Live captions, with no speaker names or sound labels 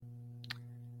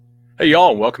Hey,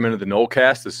 y'all, and welcome into the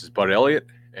Nolecast. This is Bud Elliott,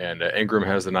 and Ingram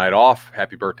has the night off.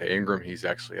 Happy birthday, Ingram. He's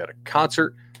actually at a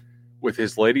concert with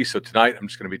his lady. So tonight I'm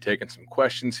just going to be taking some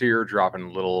questions here, dropping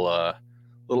a little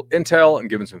intel and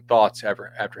giving some thoughts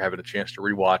after having a chance to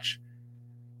rewatch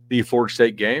the Florida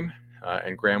State game.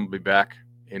 And Graham will be back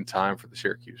in time for the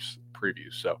Syracuse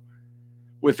preview. So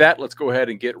with that, let's go ahead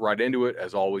and get right into it.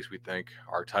 As always, we thank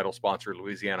our title sponsor,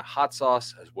 Louisiana Hot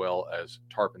Sauce, as well as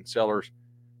Tarpon Cellars.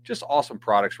 Just awesome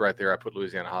products right there. I put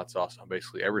Louisiana hot sauce on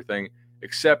basically everything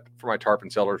except for my Tarpon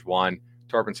Cellars wine.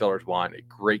 Tarpon Cellars wine, a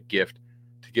great gift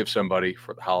to give somebody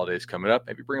for the holidays coming up.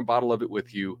 Maybe bring a bottle of it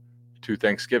with you to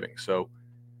Thanksgiving. So,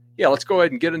 yeah, let's go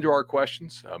ahead and get into our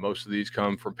questions. Most of these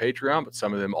come from Patreon, but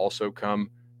some of them also come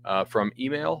from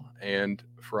email and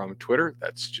from Twitter.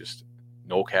 That's just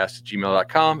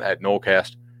nolecast@gmail.com, at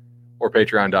Nolecast, or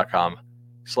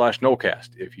patreon.com/Nolecast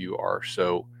if you are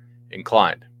so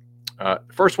inclined. The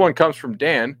first one comes from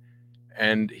Dan,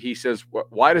 and he says,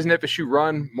 why doesn't FSU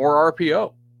run more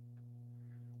RPO?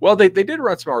 Well, they did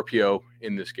run some RPO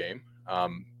in this game.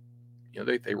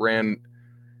 They ran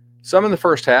some in the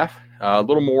first half, a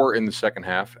little more in the second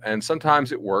half, and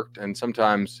sometimes it worked, and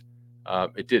sometimes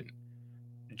it didn't.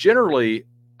 Generally,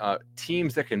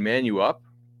 teams that can man you up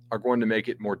are going to make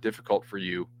it more difficult for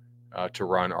you to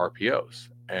run RPOs.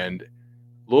 And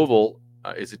Louisville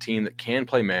is a team that can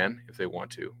play man if they want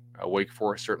to. Wake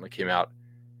Forest certainly came out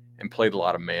and played a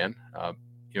lot of man.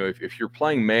 If you're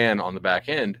playing man on the back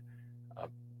end,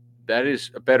 that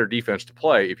is a better defense to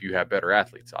play if you have better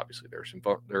athletes. Obviously, there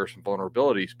are some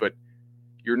vulnerabilities, but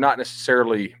you're not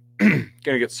necessarily going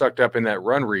to get sucked up in that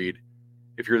run read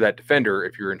if you're that defender,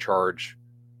 if you're in charge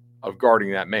of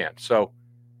guarding that man. So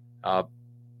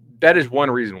that is one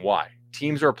reason why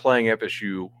teams are playing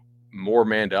FSU more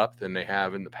manned up than they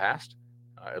have in the past.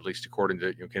 At least according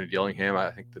to Kenny Dillingham.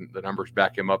 I think the numbers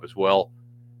back him up as well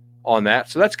on that.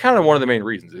 So that's kind of one of the main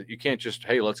reasons. That you can't just,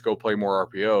 hey, let's go play more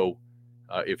RPO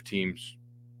if teams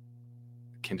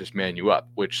can just man you up,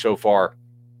 which so far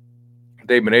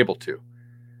they've been able to.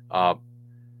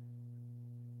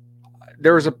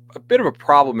 There was a bit of a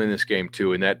problem in this game,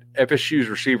 too, in that FSU's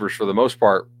receivers, for the most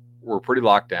part, were pretty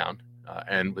locked down.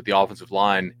 And with the offensive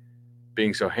line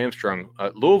being so hamstrung,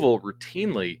 Louisville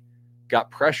routinely got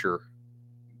pressure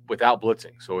without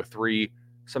blitzing. So a 3,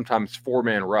 sometimes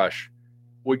 4-man rush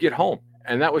would get home.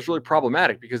 And that was really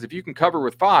problematic because if you can cover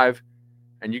with 5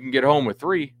 and you can get home with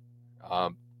 3, you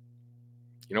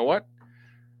know what?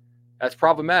 That's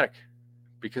problematic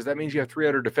because that means you have 3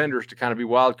 other defenders to kind of be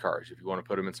wild cards. If you want to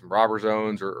put them in some robber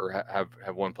zones or have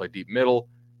one play deep middle,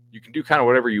 you can do kind of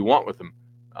whatever you want with them.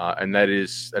 And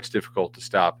that's difficult to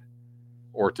stop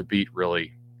or to beat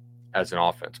really as an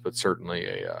offense, but certainly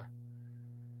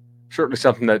certainly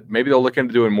something that maybe they'll look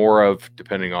into doing more of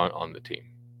depending on the team,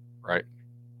 right?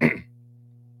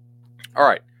 All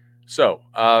right. So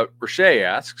Rashay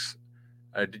asks,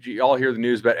 did you all hear the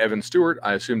news about Evan Stewart?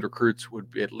 I assumed recruits would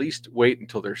at least wait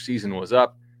until their season was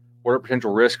up. What are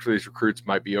potential risks for these recruits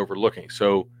might be overlooking?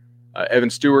 So Evan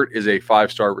Stewart is a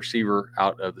 5-star receiver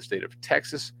out of the state of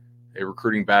Texas, a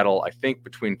recruiting battle, I think,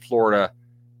 between Florida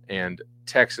and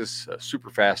Texas. A super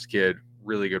fast kid,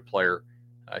 really good player.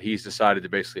 He's decided to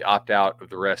basically opt out of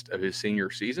the rest of his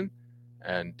senior season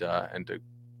and to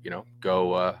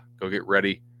go get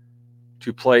ready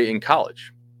to play in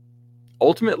college.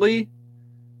 Ultimately,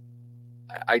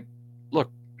 I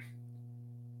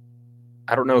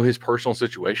don't know his personal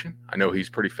situation. I know he's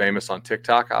pretty famous on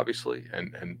TikTok, obviously,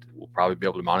 and we'll probably be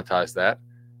able to monetize that.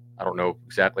 I don't know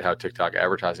exactly how TikTok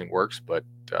advertising works, but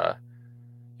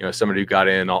somebody who got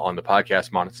in on the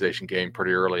podcast monetization game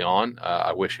pretty early on,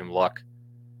 I wish him luck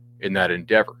in that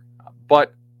endeavor.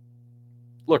 But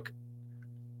look,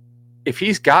 if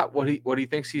he's got what he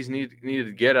thinks he's needed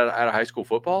to get out of high school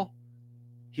football,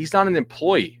 he's not an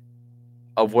employee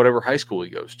of whatever high school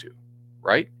he goes to,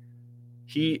 right?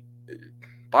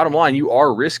 Bottom line, you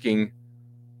are risking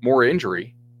more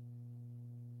injury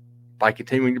by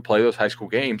continuing to play those high school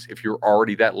games if you're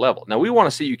already that level. Now, we want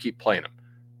to see you keep playing them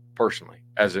personally.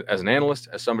 As an analyst,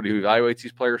 as somebody who evaluates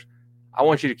these players, I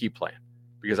want you to keep playing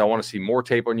because I want to see more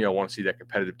tape on you. I want to see that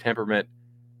competitive temperament,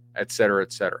 et cetera,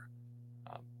 et cetera.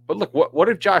 But look, what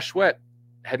if Josh Sweat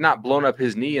had not blown up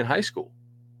his knee in high school,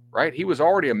 right? He was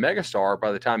already a megastar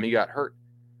by the time he got hurt.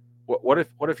 What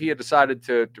if he had decided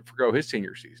to forgo his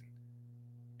senior season?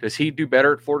 Does he do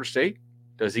better at Florida State?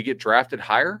 Does he get drafted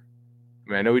higher? I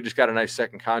mean, I know he just got a nice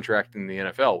second contract in the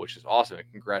NFL, which is awesome.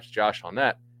 And congrats, Josh, on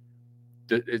that.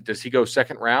 Does he go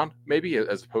second round, maybe,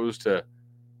 as opposed to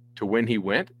when he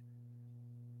went?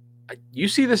 You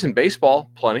see this in baseball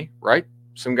plenty, right?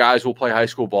 Some guys will play high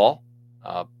school ball,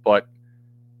 but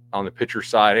on the pitcher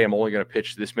side, hey, I'm only going to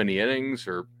pitch this many innings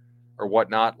or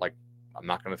whatnot. Like, I'm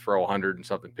not going to throw 100 and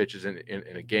something pitches in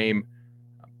a game.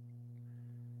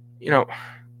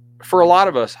 For a lot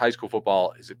of us, high school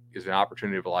football is an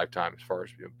opportunity of a lifetime as far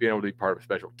as being able to be part of a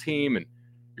special team, and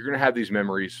you're going to have these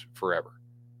memories forever.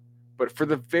 But for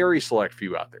the very select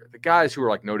few out there, the guys who are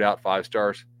like no doubt 5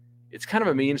 stars, it's kind of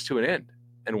a means to an end.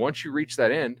 And once you reach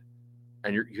that end,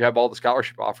 and you have all the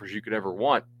scholarship offers you could ever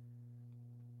want,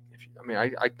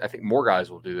 I think more guys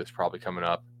will do this probably coming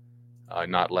up,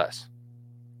 not less.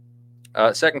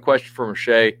 Second question from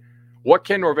Rashay: what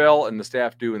can Norvell and the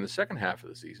staff do in the second half of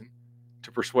the season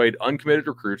to persuade uncommitted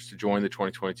recruits to join the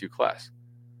 2022 class?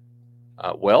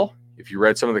 Well, if you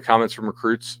read some of the comments from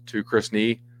recruits to Chris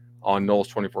Nee on Noles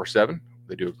 24/7,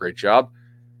 they do a great job.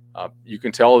 You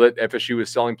can tell that FSU is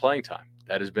selling playing time.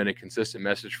 That has been a consistent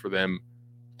message for them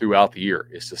throughout the year,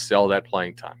 is to sell that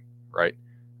playing time, right?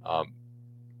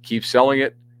 Keep selling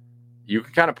it. You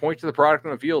can kind of point to the product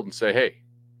on the field and say, hey,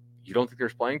 you don't think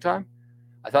there's playing time?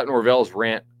 I thought Norvell's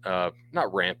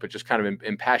not rant, but just kind of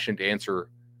impassioned answer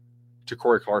to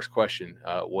Corey Clark's question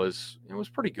was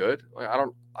pretty good. I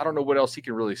don't know what else he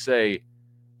can really say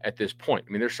at this point.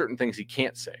 I mean, there's certain things he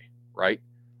can't say, right?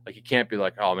 Like, he can't be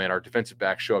like, oh man, our defensive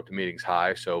backs show up to meetings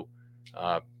high, so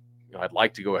I'd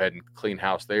like to go ahead and clean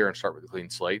house there and start with a clean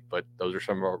slate, but those are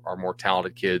some of our more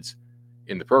talented kids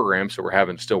in the program, so we're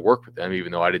having to still work with them,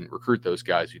 even though I didn't recruit those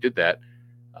guys who did that.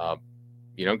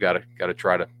 Got to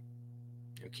try to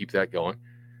keep that going,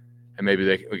 and maybe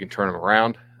we can turn them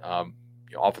around.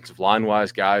 Offensive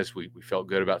line-wise, guys, we felt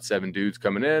good about 7 dudes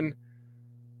coming in.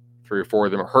 3 or 4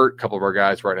 of them are hurt. A couple of our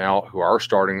guys right now who are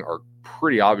starting are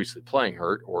pretty obviously playing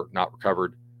hurt or not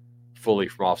recovered fully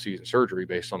from off-season surgery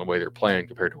based on the way they're playing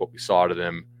compared to what we saw to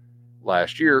them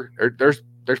last year.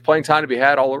 There's playing time to be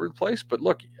had all over the place. But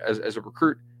look, as a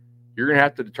recruit, you're going to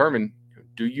have to determine,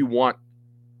 do you want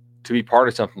to be part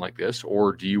of something like this,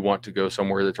 or do you want to go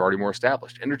somewhere that's already more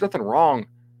established? And there's nothing wrong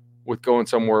with going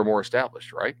somewhere more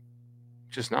established, right?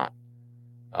 Just not.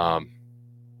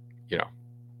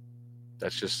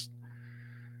 That's just,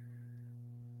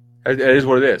 it is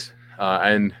what it is.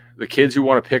 And the kids who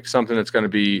want to pick something that's going to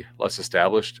be less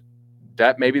established,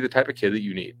 that may be the type of kid that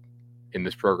you need in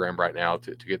this program right now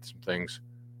to get some things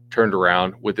turned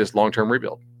around with this long-term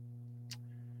rebuild.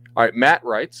 All right, Matt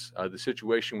writes, the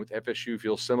situation with FSU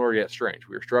feels similar yet strange.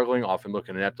 We are struggling, often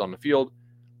looking inept on the field,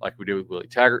 like we did with Willie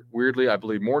Taggart. Weirdly, I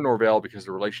believe more Norvell because of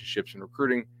the relationships in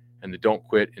recruiting and the don't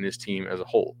quit in his team as a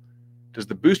whole. Does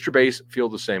the booster base feel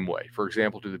the same way? For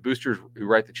example, do the boosters who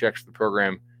write the checks for the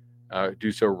program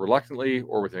do so reluctantly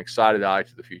or with an excited eye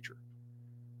to the future?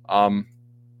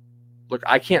 Look,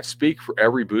 I can't speak for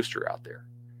every booster out there,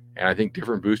 and I think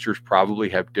different boosters probably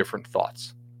have different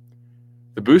thoughts.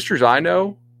 The boosters I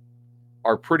know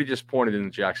are pretty disappointed in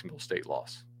the Jacksonville State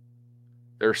loss.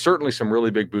 There are certainly some really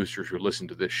big boosters who listen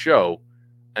to this show,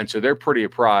 and so they're pretty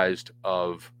apprised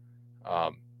of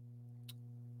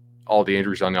all the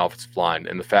injuries on the offensive line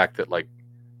and the fact that, like,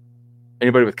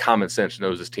 anybody with common sense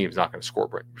knows this team's not going to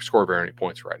score very many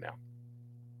points right now.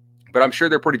 But I'm sure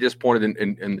they're pretty disappointed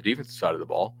in the defensive side of the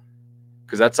ball,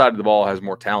 because that side of the ball has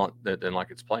more talent than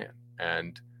like it's playing.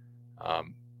 And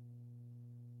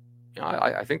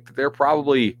I think that they're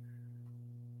probably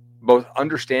both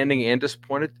understanding and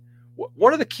disappointed.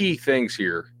 One of the key things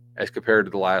here, as compared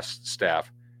to the last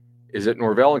staff, is that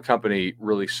Norvell and company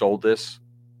really sold this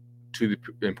to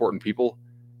the important people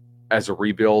as a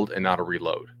rebuild and not a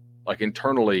reload. Like,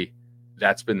 internally,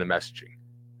 that's been the messaging.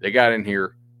 They got in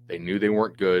here. They knew they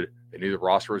weren't good. They knew the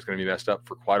roster was going to be messed up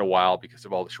for quite a while because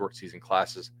of all the short season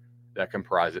classes that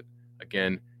comprise it.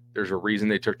 Again, there's a reason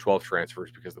they took 12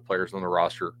 transfers, because the players on the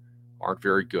roster aren't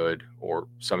very good, or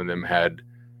some of them had,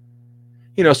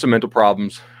 some mental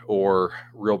problems or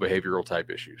real behavioral type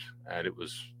issues. And it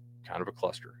was kind of a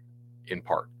cluster in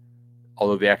part.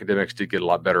 Although the academics did get a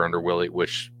lot better under Willie,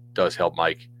 which does help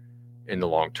Mike in the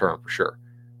long term for sure.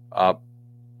 I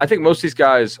think most of these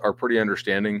guys are pretty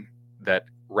understanding that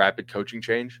rapid coaching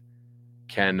change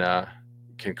can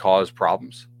cause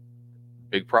problems,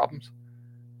 big problems,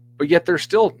 but yet they're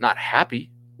still not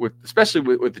happy with, especially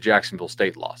with the Jacksonville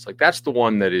State loss. Like, that's the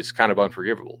one that is kind of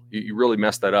unforgivable. You really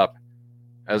messed that up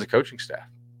as a coaching staff,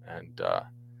 and I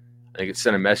think it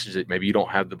sent a message that maybe you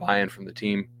don't have the buy-in from the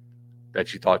team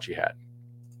that you thought you had.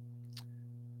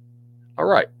 All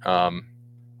right.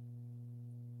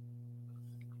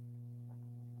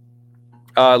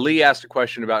 Lee asked a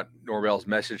question about Norvell's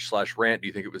message/rant. Do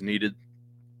you think it was needed?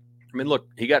 I mean, look,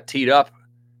 he got teed up.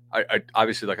 I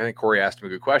obviously, I think Corey asked him a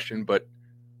good question, but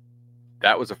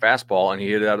that was a fastball, and he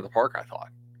hit it out of the park, I thought,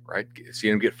 right?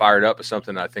 Seeing him get fired up is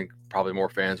something I think probably more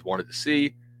fans wanted to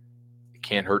see. it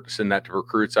can't hurt to send that to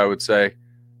recruits, I would say.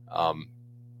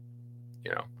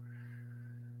 You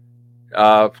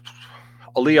know,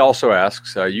 Ali also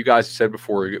asks, you guys said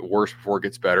before it gets worse before it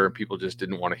gets better, and people just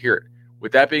didn't want to hear it.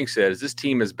 With that being said, is this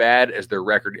team as bad as their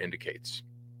record indicates?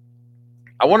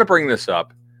 I want to bring this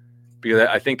up because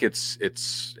I think it's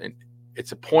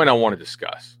a point I want to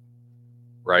discuss,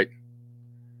 right?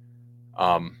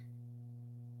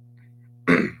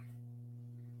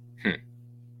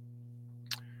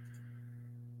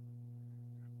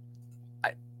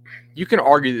 You can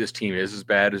argue that this team is as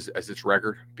bad as its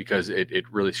record because it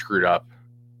really screwed up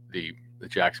the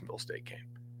Jacksonville State game.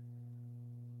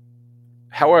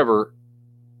 However,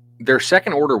 their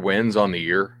second order wins on the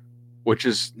year, which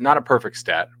is not a perfect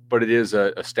stat, but it is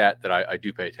a stat that I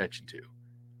do pay attention to,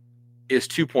 is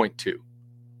 2.2.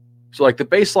 So like the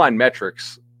baseline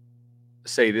metrics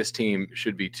say this team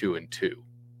should be 2-2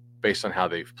 based on how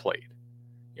they've played.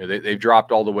 You know, they've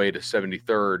dropped all the way to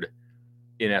 73rd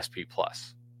in SP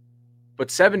plus. But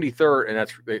 73rd, and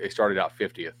they started out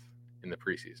 50th in the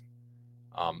preseason.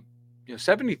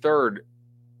 73rd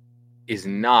is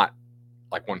not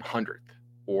like 100th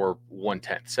or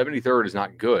 110th. 73rd is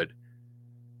not good,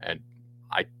 and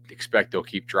I expect they'll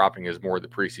keep dropping as more of the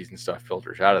preseason stuff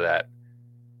filters out of that.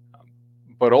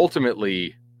 But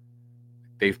ultimately,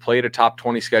 they've played a top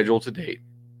 20 schedule to date,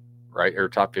 right? Or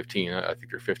top 15. I think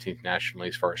they're 15th nationally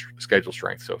as far as schedule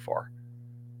strength so far.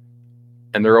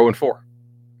 And they're 0-4.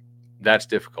 That's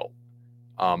difficult.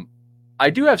 I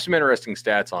do have some interesting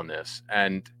stats on this,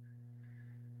 and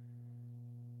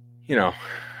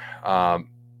I'm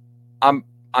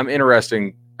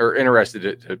interested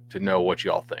to know what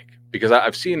y'all think, because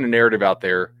I've seen a narrative out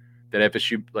there that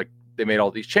FSU, like, they made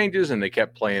all these changes and they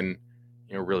kept playing,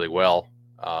 really well.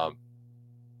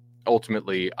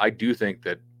 Ultimately, I do think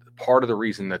that part of the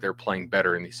reason that they're playing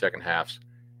better in these second halves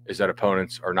is that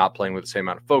opponents are not playing with the same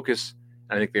amount of focus.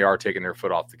 I think they are taking their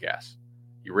foot off the gas.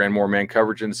 You ran more man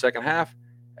coverage in the second half,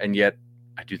 and yet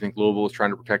I do think Louisville was trying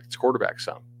to protect its quarterback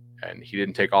some, and he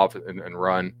didn't take off and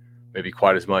run maybe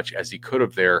quite as much as he could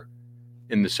have there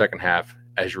in the second half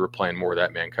as you were playing more of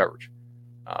that man coverage.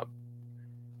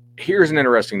 Here's an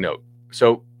interesting note.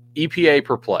 So EPA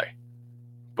per play.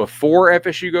 Before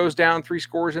FSU goes down 3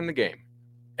 scores in the game,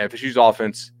 FSU's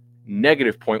offense,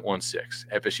 negative 0.16.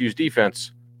 FSU's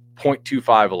defense,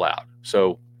 0.25 allowed.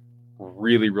 So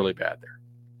really, really bad there.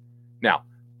 Now,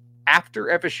 after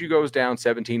FSU goes down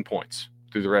 17 points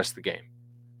through the rest of the game,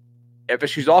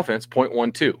 FSU's offense,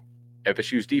 0.12.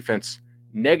 FSU's defense,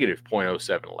 negative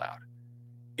 0.07 allowed.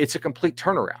 It's a complete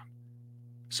turnaround.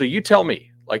 So you tell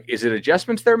me, like, is it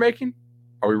adjustments they're making?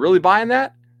 Are we really buying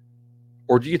that?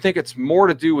 Or do you think it's more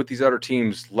to do with these other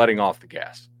teams letting off the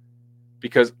gas?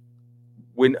 Because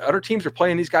when other teams are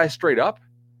playing these guys straight up,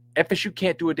 FSU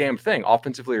can't do a damn thing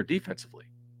offensively or defensively.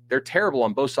 They're terrible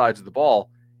on both sides of the ball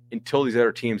until these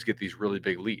other teams get these really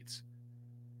big leads.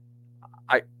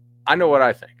 I know what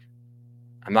I think.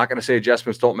 I'm not going to say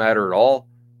adjustments don't matter at all,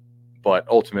 but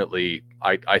ultimately,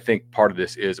 I think part of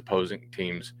this is opposing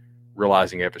teams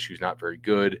realizing FSU is not very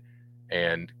good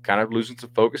and kind of losing some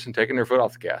focus and taking their foot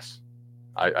off the gas.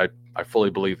 I fully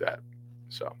believe that.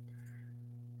 So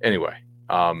anyway,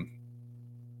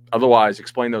 otherwise,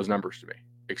 explain those numbers to me.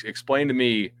 Explain to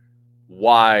me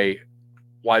why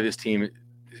this team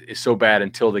is so bad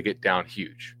until they get down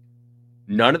huge.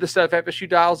 None of the stuff FSU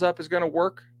dials up is going to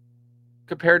work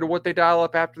compared to what they dial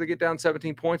up after they get down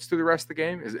 17 points through the rest of the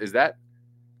game. Is that?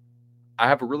 I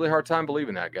have a really hard time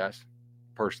believing that, guys,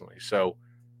 personally. So,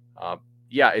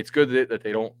 yeah, it's good that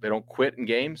they don't quit in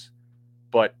games,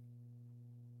 but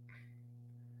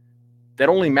that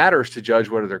only matters to judge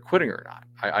whether they're quitting or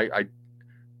not.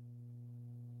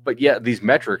 But yeah, these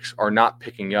metrics are not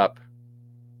picking up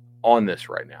on this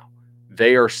right now.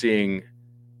 They are seeing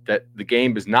that the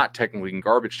game is not technically in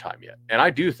garbage time yet. And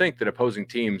I do think that opposing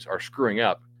teams are screwing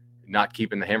up, not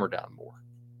keeping the hammer down more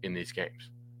in these games,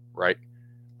 right?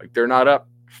 Like, they're not up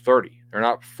 30. They're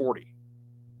not 40.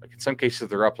 Like, in some cases,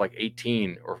 they're up like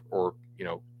 18 or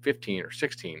 15 or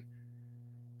 16.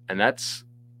 And that's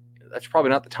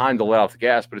probably not the time to let off the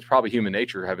gas, but it's probably human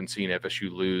nature, having seen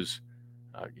FSU lose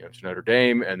to Notre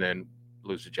Dame and then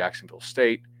lose to Jacksonville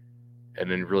State and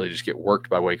then really just get worked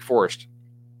by Wake Forest.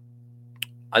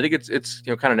 I think it's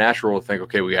kind of natural to think,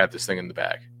 okay, we have this thing in the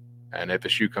bag, and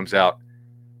FSU comes out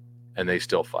and they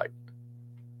still fight.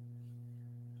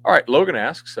 All right, Logan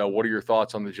asks, what are your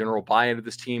thoughts on the general buy-in of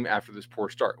this team after this poor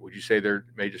start? Would you say there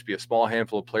may just be a small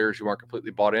handful of players who aren't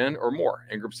completely bought in, or more?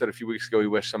 Ingram said a few weeks ago he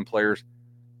wished some players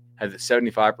had the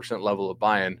 75% level of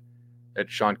buy-in that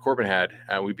Sean Corbin had,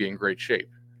 and we'd be in great shape.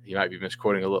 He might be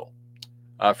misquoting a little.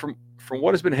 From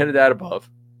what has been hinted at above,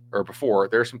 or before,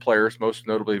 there are some players, most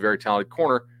notably a very talented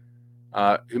corner,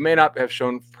 who may not have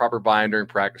shown proper buy-in during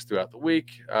practice throughout the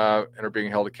week and are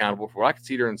being held accountable for what I could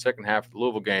see during the second half of the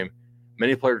Louisville game.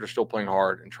 Many players are still playing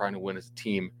hard and trying to win as a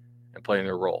team and playing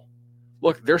their role.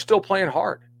 Look, they're still playing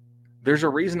hard. There's a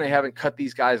reason they haven't cut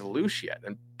these guys loose yet.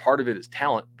 And part of it is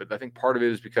talent, but I think part of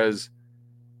it is because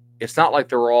it's not like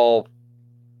they're all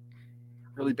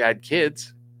really bad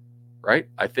kids, right?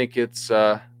 I think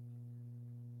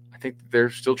they're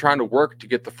still trying to work to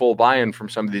get the full buy-in from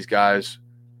some of these guys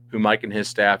who Mike and his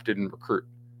staff didn't recruit.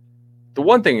 The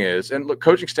one thing is, and look,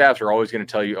 coaching staffs are always going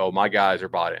to tell you, oh, my guys are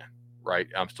bought in, right?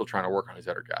 I'm still trying to work on these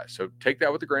other guys. So take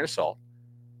that with a grain of salt.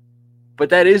 But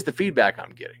that is the feedback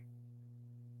I'm getting.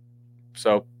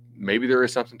 So maybe there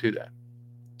is something to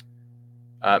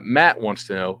that. Matt wants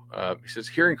to know, he says,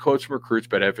 hearing quotes from recruits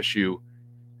about FSU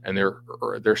and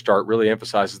their start really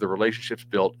emphasizes the relationships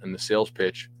built and the sales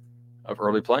pitch of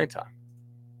early playing time.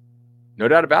 No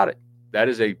doubt about it. That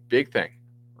is a big thing,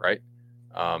 right?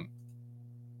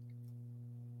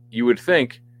 You would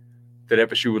think that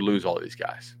FSU would lose all these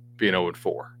guys, being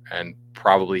 0-4, and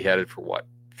probably headed for what,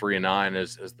 3-9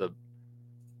 as the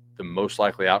most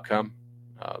likely outcome.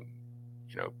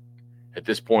 At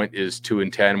this point, is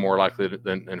 2-10 more likely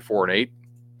than 4-8?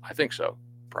 I think so,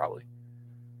 probably.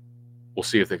 We'll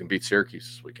see if they can beat Syracuse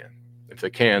this weekend. If they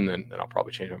can, then I'll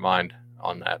probably change my mind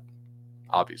on that,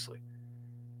 obviously.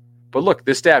 But look,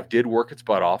 this staff did work its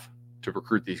butt off to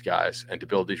recruit these guys and to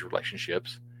build these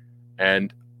relationships.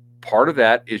 And part of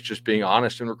that is just being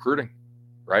honest in recruiting,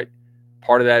 right?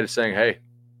 Part of that is saying, hey,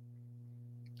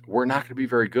 we're not going to be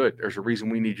very good. There's a reason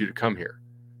we need you to come here.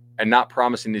 And not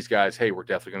promising these guys, hey, we're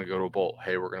definitely going to go to a bowl.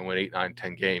 Hey, we're going to win 8, 9,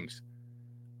 10 games.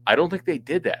 I don't think they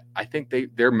did that. I think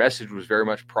their message was very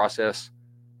much process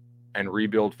and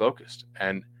rebuild focused.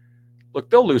 And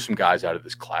look, they'll lose some guys out of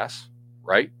this class,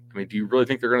 right? I mean, do you really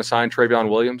think they're going to sign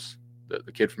Travion Williams,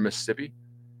 the kid from Mississippi?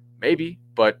 Maybe,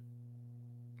 but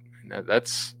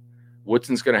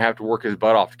Woodson's going to have to work his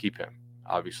butt off to keep him,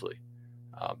 obviously.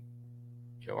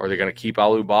 Are they going to keep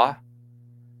Alu Ba?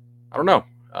 I don't know.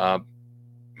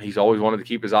 He's always wanted to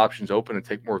keep his options open and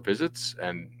take more visits,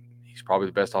 and he's probably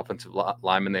the best offensive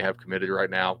lineman they have committed right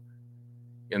now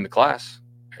in the class,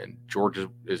 and George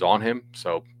is on him.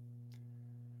 So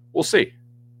we'll see.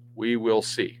 We will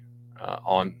see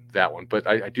on that one. But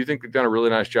I do think they've done a really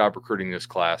nice job recruiting this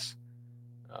class.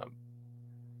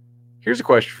 Here's a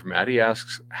question from Matt. He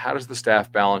asks, how does the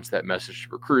staff balance that message to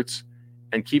recruits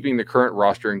and keeping the current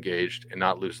roster engaged and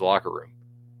not lose the locker room?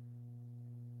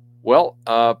 Well,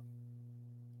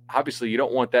 obviously you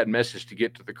don't want that message to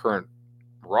get to the current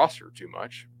roster too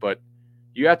much, but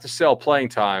you have to sell playing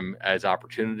time as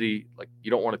opportunity. Like,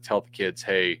 you don't want to tell the kids,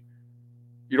 hey,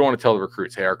 you don't want to tell the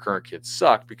recruits, hey, our current kids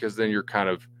suck, because then you're kind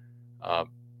of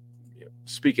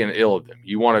speaking ill of them.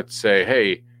 You want to say,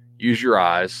 hey, use your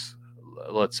eyes.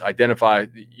 Let's identify.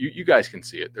 You guys can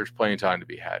see it. There's playing time to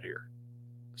be had here.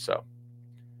 So,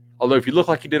 although if you look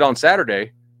like you did on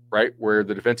Saturday, right, where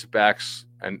the defensive backs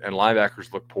and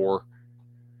linebackers look poor,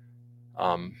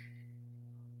 I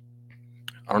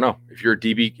don't know. If you're a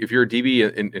DB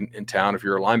in town, if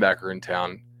you're a linebacker in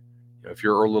town, if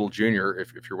you're Earl Little Jr.,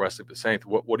 if you're Wesley Besaint,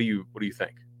 what do you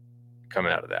think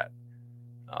coming out of that?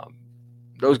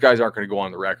 Those guys aren't going to go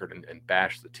on the record and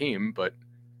bash the team, but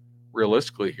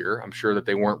realistically here, I'm sure that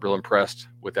they weren't real impressed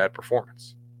with that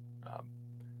performance.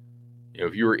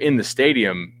 If you were in the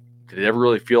stadium, did it ever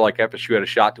really feel like FSU had a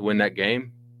shot to win that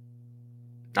game?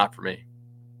 Not for me.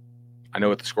 I know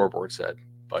what the scoreboard said,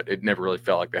 but it never really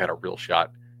felt like they had a real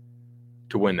shot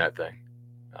to win that thing.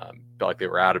 Felt like they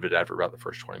were out of it after about the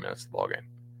first 20 minutes of the ballgame.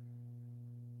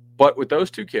 But with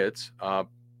those two kids,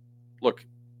 look,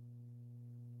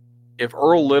 if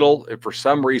Earl Little, if for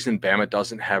some reason Bama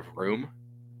doesn't have room,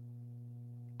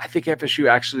 I think FSU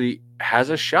actually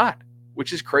has a shot,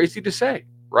 which is crazy to say,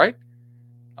 right?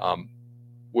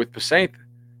 With Besaint,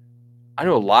 I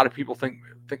know a lot of people think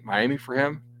Miami for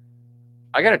him.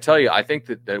 I got to tell you, I think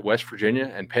that West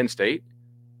Virginia and Penn State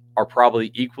are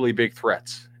probably equally big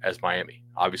threats as Miami.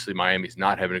 Obviously, Miami's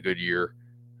not having a good year.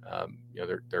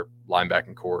 Their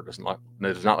linebacking core does not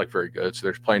look very good, so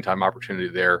there's playing time opportunity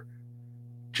there,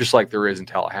 just like there is in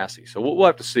Tallahassee. So we'll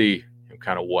have to see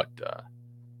kind of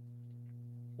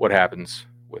what happens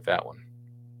with that one.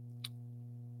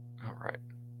 All right.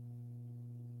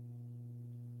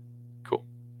 Cool.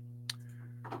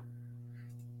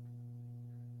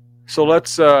 So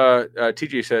let's,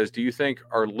 TJ says, do you think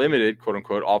our limited, quote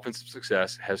unquote, offensive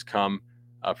success has come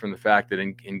from the fact that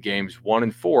in games 1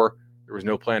 and 4, there was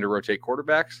no plan to rotate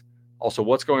quarterbacks? Also,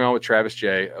 what's going on with Travis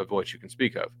Jay, of what you can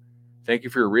speak of? Thank you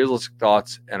for your realistic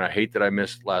thoughts, and I hate that I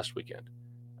missed last weekend.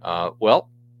 Well,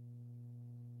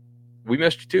 we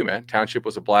missed you too, man. Township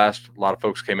was a blast. A lot of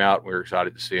folks came out. We were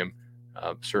excited to see them.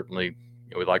 Certainly,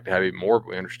 we'd like to have even more, but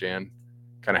we understand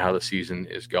kind of how the season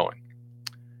is going.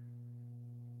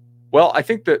 Well, I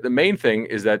think that the main thing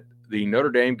is that the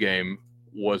Notre Dame game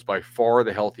was by far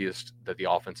the healthiest that the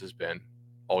offense has been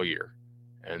all year.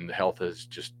 And the health has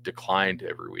just declined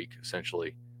every week,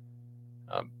 essentially.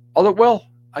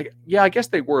 I guess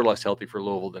they were less healthy for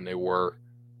Louisville than they were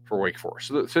for Wake Forest.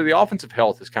 So the offensive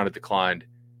health has kind of declined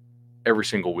every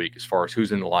single week as far as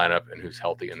who's in the lineup and who's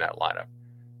healthy in that lineup.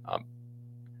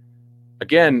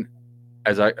 Again,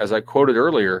 as I quoted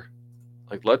earlier,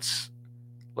 like let's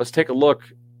take a look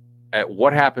at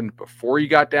what happened before you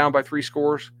got down by 3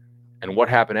 scores and what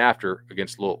happened after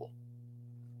against Louisville.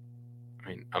 I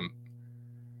mean, I'm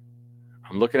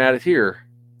looking at it here,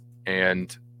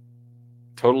 and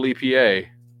total EPA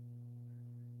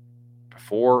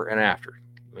before and after.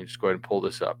 Let me just go ahead and pull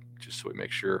this up just so we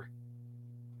make sure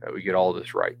that we get all of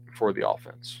this right for the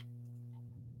offense.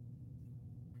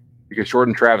 Because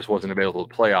Jordan Travis wasn't available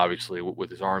to play, obviously, with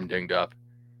his arm dinged up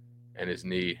and his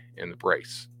knee in the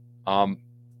brace.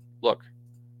 Look,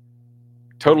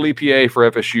 total EPA for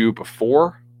FSU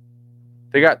before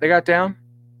they got down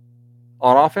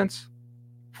on offense,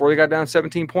 before they got down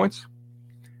 17 points,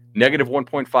 negative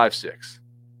 1.56.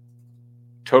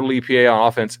 Total EPA on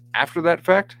offense after that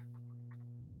fact,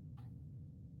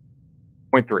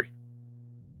 0.3.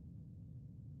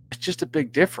 It's just a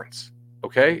big difference,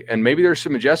 okay? And maybe there's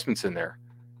some adjustments in there.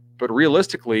 But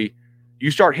realistically,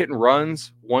 you start hitting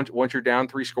runs once you're down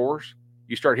 3 scores,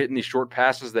 you start hitting these short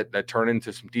passes that turn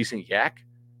into some decent yak,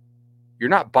 you're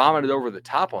not bombing it over the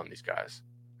top on these guys.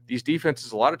 These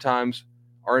defenses a lot of times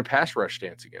are in pass rush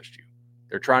stance against you.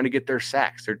 They're trying to get their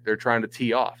sacks. They're trying to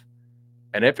tee off.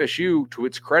 And FSU, to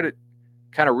its credit,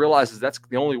 kind of realizes that's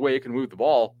the only way it can move the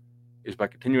ball is by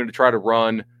continuing to try to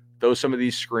run, throw some of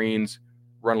these screens,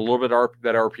 run a little bit of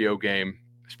that RPO game,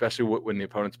 especially when the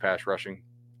opponent's pass rushing.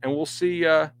 And we'll see,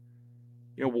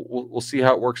 we'll see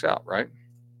how it works out, right?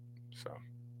 So,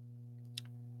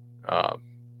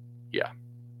 yeah.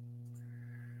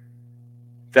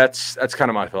 That's kind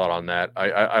of my thought on that.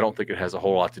 I don't think it has a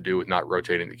whole lot to do with not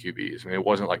rotating the QBs. I mean, it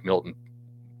wasn't like Milton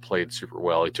played super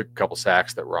well. He took a couple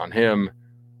sacks that were on him.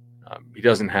 He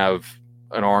doesn't have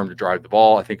an arm to drive the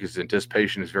ball. I think his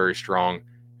anticipation is very strong.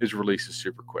 His release is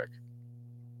super quick.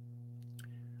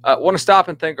 I want to stop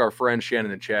and thank our friends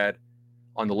Shannon and Chad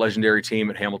on the legendary team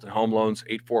at Hamilton Home Loans,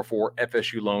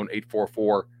 844-FSU-LOAN,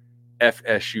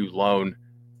 844-FSU-LOAN.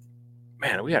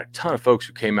 Man, we had a ton of folks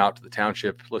who came out to the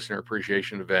Township Listener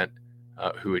Appreciation Event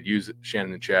who had used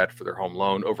Shannon and Chad for their home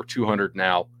loan. Over 200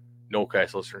 now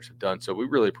Nolecast listeners have done. So we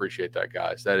really appreciate that,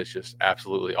 guys. That is just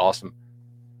absolutely awesome.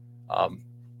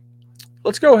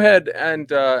 Let's go ahead and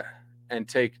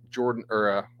take Jordan,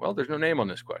 there's no name on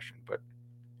this question, but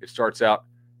it starts out,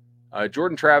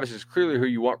 Jordan Travis is clearly who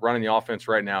you want running the offense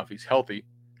right now if he's healthy.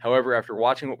 However, after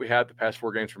watching what we had the past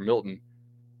 4 games from Milton,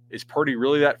 is Purdy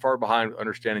really that far behind with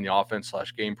understanding the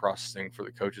offense/game processing for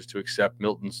the coaches to accept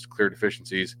Milton's clear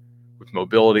deficiencies with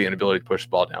mobility and ability to push the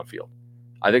ball downfield?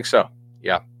 I think so.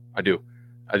 Yeah, I do.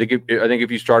 I think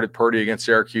if you started Purdy against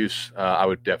Syracuse, I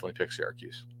would definitely pick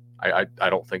Syracuse. I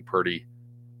don't think Purdy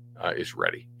is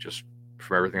ready, just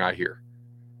from everything I hear.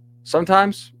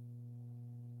 Sometimes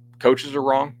coaches are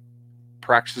wrong,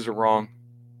 practices are wrong.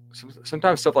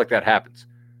 Sometimes stuff like that happens.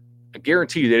 I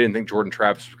guarantee you they didn't think Jordan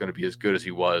Travis was going to be as good as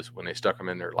he was when they stuck him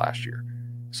in there last year.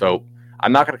 So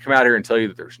I'm not going to come out here and tell you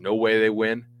that there's no way they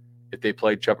win if they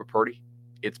played Chubba Purdy.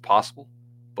 It's possible,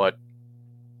 but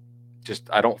just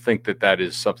I don't think that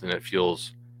is something that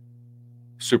feels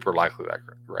super likely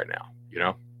right now, you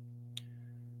know?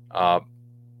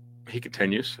 He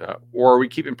continues, or are we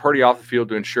keeping Purdy off the field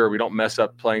to ensure we don't mess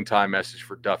up playing time message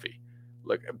for Duffy?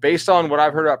 Look, based on what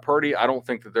I've heard about Purdy, I don't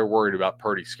think that they're worried about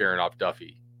Purdy scaring off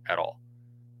Duffy at all.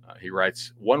 He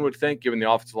writes, one would think, given the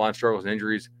offensive line struggles and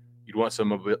injuries, you'd want some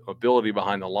mobility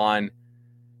behind the line.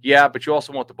 Yeah, but you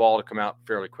also want the ball to come out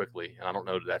fairly quickly, and I don't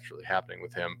know that that's really happening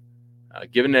with him.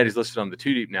 Given that he's listed on the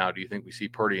 2-deep now, do you think we see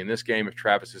Purdy in this game if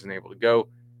Travis isn't able to go?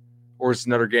 Or is it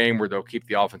another game where they'll keep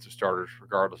the offensive starters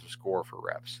regardless of score for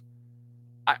reps?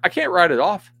 I can't write it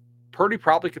off. Purdy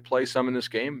probably could play some in this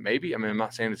game, maybe. I mean, I'm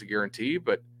not saying it's a guarantee,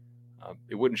 but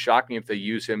it wouldn't shock me if they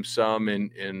use him some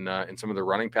in some of the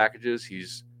running packages.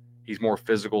 He's more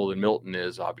physical than Milton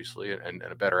is, obviously, and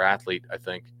a better athlete, I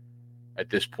think, at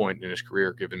this point in his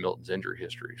career, given Milton's injury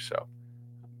history. So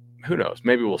who knows?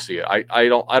 Maybe we'll see it. I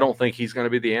don't think he's going to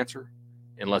be the answer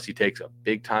unless he takes a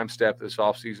big time step this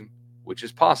offseason, which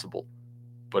is possible.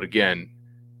 But again,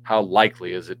 how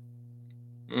likely is it?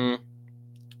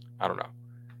 I don't know.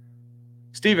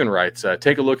 Steven writes,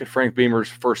 take a look at Frank Beamer's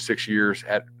first 6 years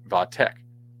at Va Tech.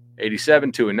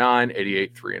 87, 2-9,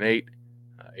 88, 3-8,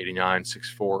 89,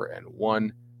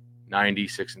 6-4-1, 90,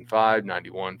 6-5,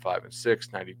 91,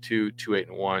 5-6, 92,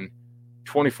 2-8-1,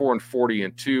 24 and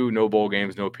 40-2, no bowl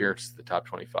games, no appearances in the top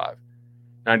 25.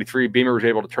 93, Beamer was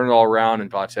able to turn it all around,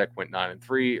 and Va Tech went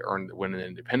 9-3, earned the win in the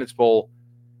Independence Bowl,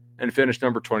 and finished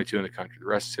number 22 in the country. The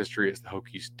rest is history, as the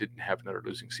Hokies didn't have another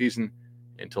losing season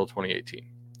until 2018.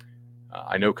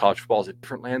 I know college football is a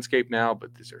different landscape now,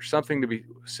 but there's something to be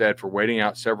said for waiting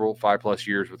out several 5+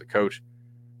 years with a coach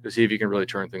to see if you can really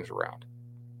turn things around.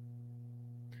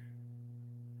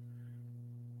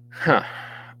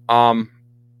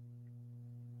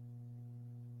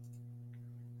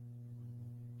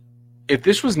 If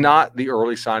this was not the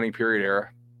early signing period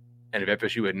era, and if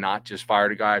FSU had not just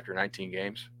fired a guy after 19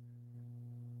 games,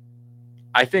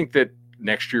 I think that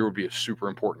next year would be a super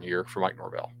important year for Mike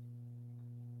Norvell.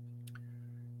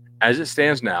 As it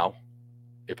stands now,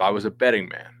 if I was a betting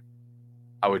man,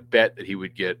 I would bet that he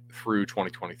would get through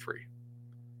 2023.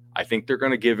 I think they're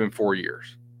going to give him 4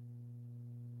 years.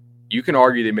 You can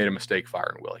argue they made a mistake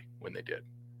firing Willie when they did.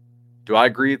 Do I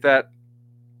agree with that?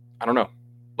 I don't know.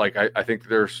 I think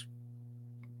there's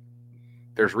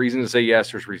reason to say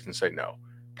yes, there's reason to say no.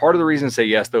 Part of the reason to say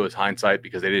yes, though, is hindsight,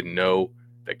 because they didn't know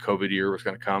that COVID year was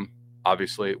going to come,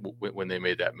 obviously, when they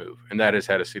made that move. And that has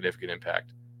had a significant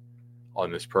impact on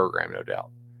this program, no doubt.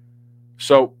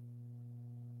 So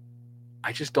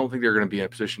I just don't think they're going to be in a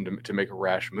position to make a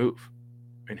rash move.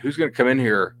 I mean, who's going to come in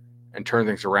here and turn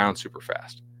things around super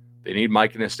fast? They need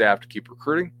Mike and his staff to keep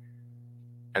recruiting,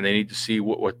 and they need to see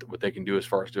what they can do as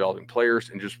far as developing players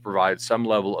and just provide some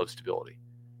level of stability.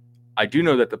 I do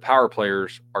know that the power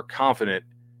players are confident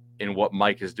in what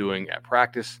Mike is doing at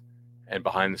practice and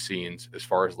behind the scenes as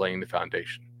far as laying the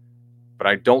foundation. But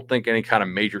I don't think any kind of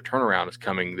major turnaround is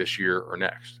coming this year or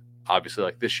next. Obviously,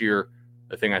 like this year,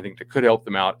 the thing I think that could help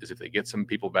them out is if they get some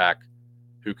people back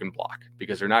who can block,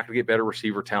 because they're not going to get better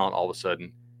receiver talent all of a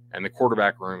sudden, and the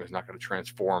quarterback room is not going to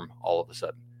transform all of a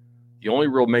sudden. The only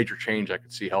real major change I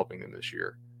could see helping them this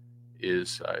year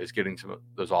is getting some of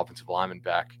those offensive linemen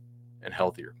back and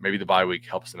healthier. Maybe the bye week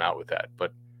helps them out with that.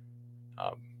 But,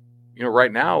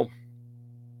 right now,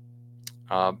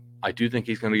 I do think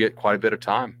he's going to get quite a bit of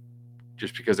time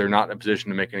just because they're not in a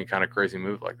position to make any kind of crazy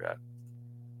move like that.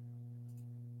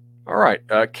 All right.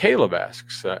 Caleb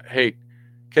asks, hey,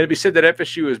 can it be said that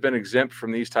FSU has been exempt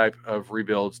from these type of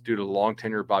rebuilds due to the long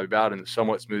tenure of Bobby Bowden and the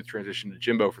somewhat smooth transition to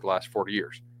Jimbo for the last 40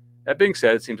 years? That being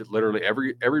said, it seems that literally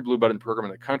every blue button program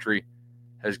in the country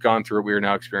has gone through what we are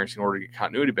now experiencing in order to get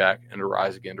continuity back and to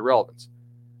rise again to relevance.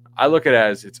 I look at it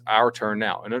as it's our turn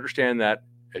now, and understand that,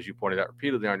 as you pointed out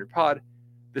repeatedly on your pod,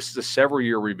 this is a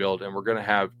several-year rebuild, and we're going to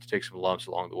have to take some lumps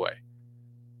along the way.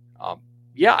 I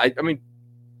mean,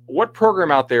 what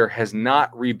program out there has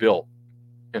not rebuilt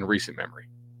in recent memory?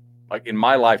 Like in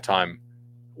my lifetime,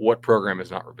 what program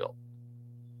has not rebuilt?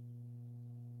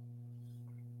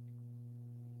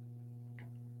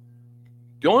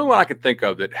 The only one I could think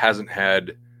of that hasn't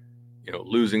had,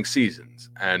 losing seasons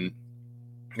and,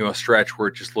 a stretch where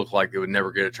it just looked like they would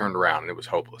never get it turned around and it was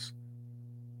hopeless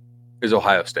is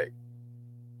Ohio State,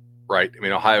 right? I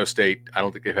mean, Ohio State, I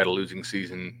don't think they've had a losing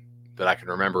season that I can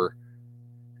remember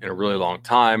in a really long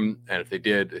time. And if they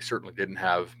did, they certainly didn't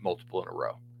have multiple in a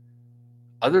row.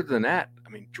 Other than that, I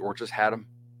mean, Georgia's had them,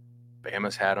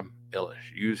 Bama's had them,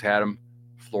 LSU's had them,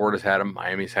 Florida's had them,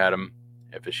 Miami's had them,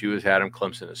 FSU has had them,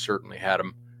 Clemson has certainly had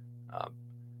them.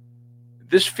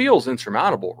 This feels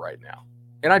insurmountable right now.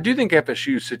 And I do think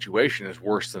FSU's situation is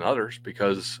worse than others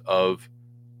because of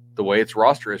the way its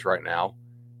roster is right now,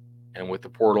 and with the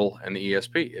portal and the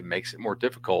ESP, it makes it more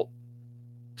difficult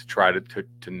to try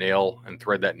to nail and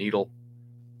thread that needle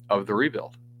of the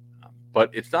rebuild. But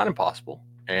it's not impossible.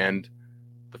 And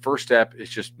the first step is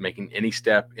just making any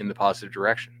step in the positive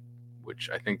direction, which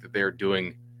I think that they're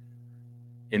doing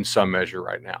in some measure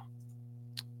right now.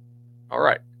 All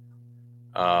right.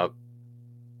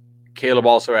 Caleb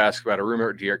also asked about a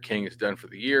rumor De'Aaron King is done for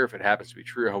the year. If it happens to be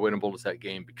true, how winnable does that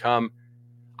game become?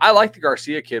 I like the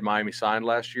Garcia kid Miami signed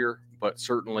last year, but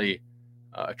certainly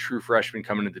a true freshman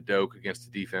coming into Doak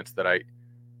against the defense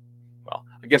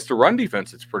against the run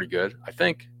defense, it's pretty good, I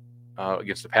think.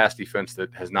 Against the pass defense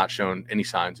that has not shown any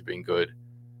signs of being good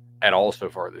at all so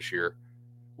far this year.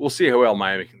 We'll see how well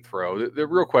Miami can throw. The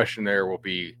real question there will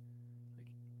be,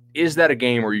 is that a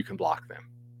game where you can block them?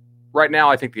 Right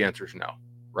now, I think the answer is no,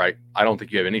 right? I don't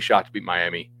think you have any shot to beat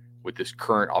Miami with this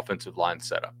current offensive line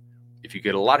setup. If you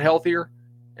get a lot healthier,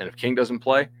 and if King doesn't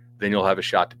play, then you'll have a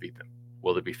shot to beat them.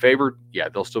 Will they be favored? Yeah,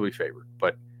 they'll still be favored.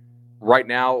 But right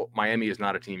now, Miami is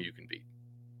not a team you can beat.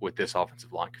 with this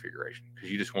offensive line configuration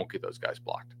because you just won't get those guys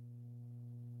blocked.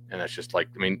 And that's just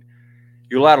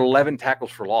you allowed 11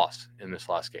 tackles for loss in this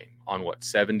last game on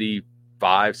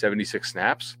 75, 76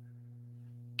 snaps.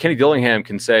 Kenny Dillingham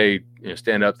can say,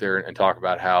 stand up there and talk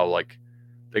about how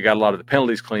they got a lot of the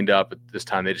penalties cleaned up, but this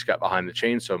time they just got behind the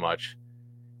chain so much.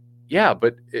 Yeah,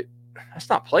 but that's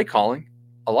not play calling.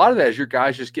 A lot of that is your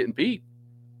guys just getting beat.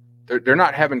 They're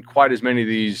not having quite as many of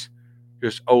these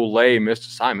just Olay missed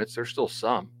assignments. There's still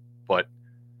some, but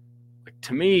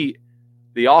to me,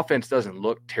 the offense doesn't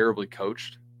look terribly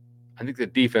coached. I think the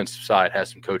defensive side has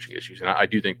some coaching issues, and I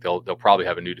do think they'll probably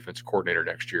have a new defensive coordinator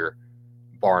next year,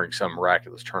 barring some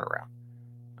miraculous turnaround.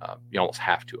 You almost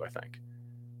have to, I think.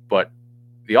 But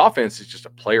the offense is just a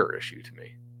player issue to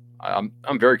me.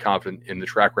 I'm very confident in the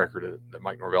track record that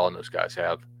Mike Norvell and those guys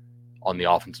have on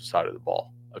the offensive side of the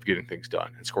ball of getting things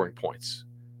done and scoring points.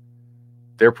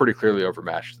 They're pretty clearly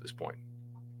overmatched at this point.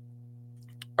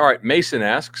 All right, Mason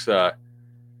asks, hey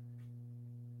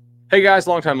guys,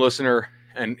 longtime listener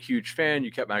and huge fan.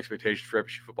 You kept my expectations for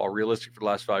FSU football realistic for the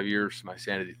last 5 years. My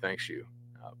sanity thanks you.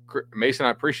 Mason, I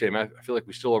appreciate it. I feel like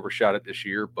we still overshot it this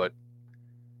year, but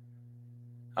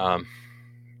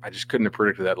I just couldn't have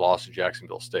predicted that loss to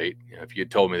Jacksonville State. If you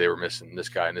had told me they were missing this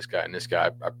guy and this guy and this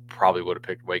guy, I probably would have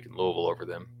picked Wake and Louisville over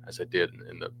them, as I did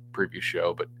in the previous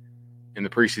show. But in the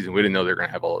preseason, we didn't know they were going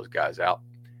to have all those guys out.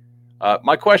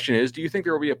 My question is, do you think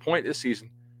there will be a point this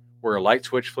season where a light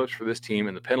switch flips for this team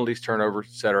and the penalties, turnovers,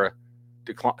 etc.,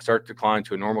 start to decline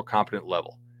to a normal, competent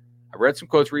level? I read some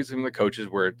quotes recently from the coaches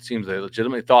where it seems they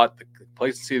legitimately thought the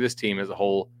complacency of this team as a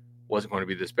whole wasn't going to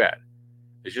be this bad.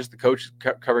 It's just the coaches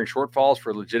covering shortfalls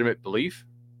for legitimate belief.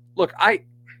 Look, I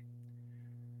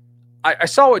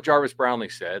saw what Jarvis Brownlee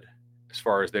said as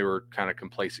far as they were kind of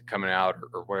complacent coming out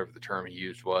or whatever the term he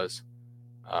used was.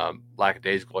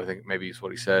 Lackadaisical, I think maybe is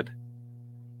what he said.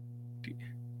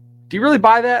 Do you really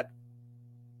buy that?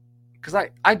 Because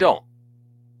I don't.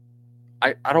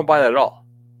 I don't buy that at all.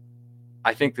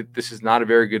 I think that this is not a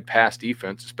very good pass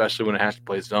defense, especially when it has to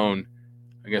play zone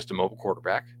against a mobile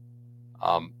quarterback.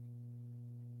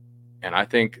 And I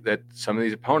think that some of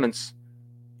these opponents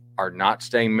are not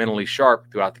staying mentally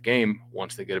sharp throughout the game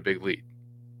once they get a big lead.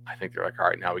 I think they're like, all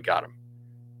right, now we got him.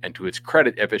 And to its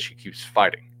credit, FSU keeps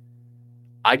fighting.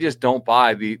 I just don't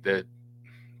buy the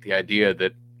idea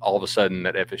that all of a sudden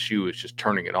that FSU is just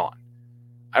turning it on.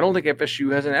 I don't think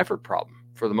FSU has an effort problem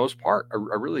for the most part. I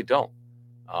really don't.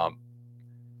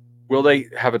 Will they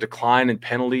have a decline in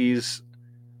penalties?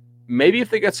 Maybe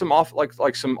if they get some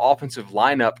some offensive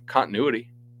lineup continuity.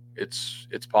 It's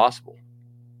possible.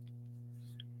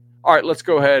 All right, let's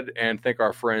go ahead and thank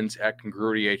our friends at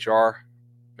Congruity HR.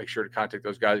 Make sure to contact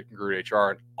those guys at Congruity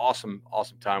HR. An awesome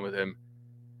time with him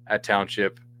at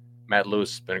Township. Matt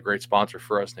Lewis has been a great sponsor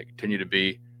for us, and they continue to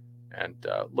be. And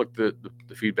look, the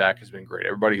feedback has been great.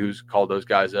 Everybody who's called those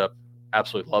guys up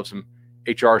absolutely loves them.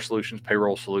 HR solutions,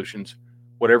 payroll solutions,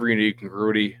 whatever you need,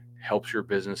 Congruity helps your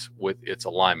business with its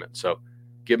alignment. So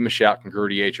give them a shout,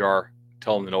 Congruity HR.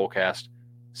 Tell them the Nolecast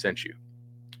sent you.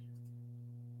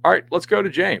 All right, let's go to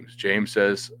James. James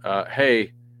says,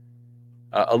 hey,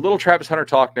 a little Travis Hunter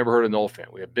talk, never heard of Noel fan.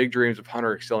 We have big dreams of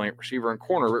Hunter excelling at receiver and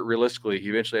corner, but realistically, he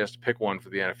eventually has to pick one for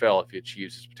the NFL if he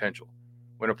achieves his potential.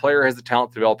 When a player has the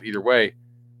talent to develop either way,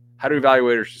 how do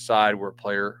evaluators decide where a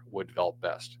player would develop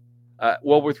best?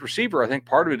 Well, with receiver, I think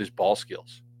part of it is ball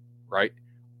skills, right?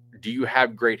 Do you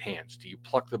have great hands? Do you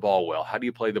pluck the ball well? How do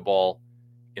you play the ball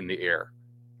in the air?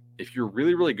 If you're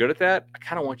really, really good at that, I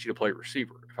kind of want you to play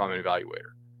receiver if I'm an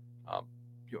evaluator.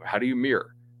 How do you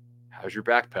mirror? How's your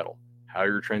back pedal? How are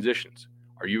your transitions?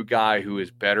 Are you a guy who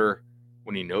is better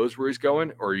when he knows where he's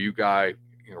going, or are you a guy,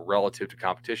 relative to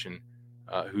competition,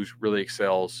 who's really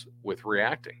excels with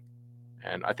reacting?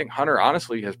 And I think Hunter,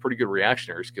 honestly, has pretty good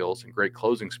reactionary skills and great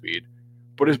closing speed,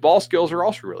 but his ball skills are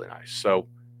also really nice. So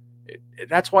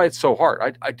that's why it's so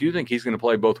hard. I do think he's going to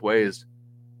play both ways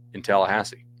in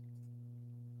Tallahassee.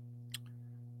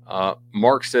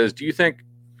 Mark says, do you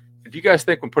guys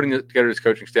think when putting together this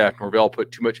coaching staff, Norvell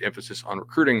put too much emphasis on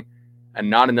recruiting and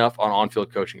not enough on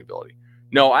on-field coaching ability?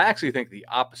 No, I actually think the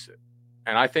opposite.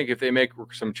 And I think if they make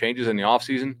some changes in the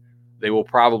offseason, they will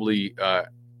probably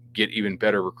get even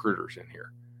better recruiters in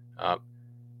here.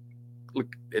 Look,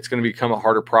 it's going to become a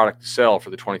harder product to sell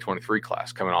for the 2023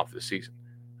 class coming off this season.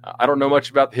 I don't know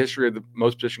much about the history of the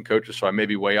most position coaches, so I may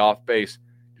be way off base.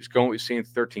 Just going what we've seen in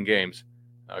 13 games,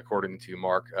 according to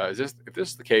Mark. If this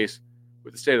is the case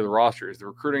with the state of the roster, is the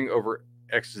recruiting over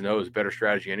X's and O's a better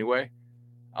strategy anyway?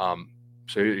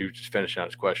 So you just finishing out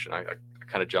his question. I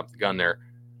kind of jumped the gun there.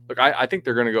 Look, I think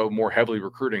they're going to go more heavily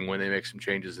recruiting when they make some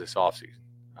changes this offseason.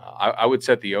 I would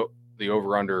set the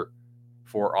over-under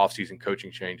for offseason coaching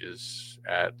changes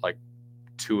at like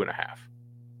 2.5,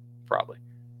 probably.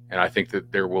 And I think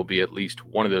that there will be at least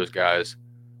one of those guys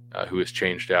who has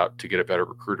changed out to get a better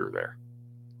recruiter there.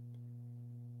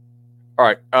 All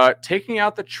right, taking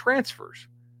out the transfers.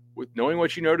 With knowing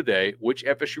what you know today, which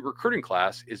FSU recruiting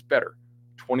class is better,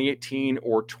 2018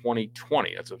 or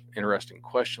 2020? That's an interesting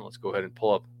question. Let's go ahead and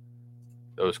pull up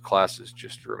those classes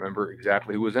just to remember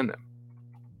exactly who was in them.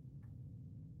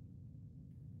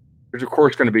 There's, of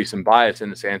course, going to be some bias in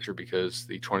this answer because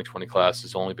the 2020 class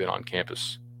has only been on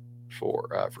campus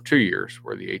for 2 years,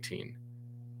 where the 18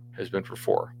 has been for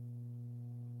 4.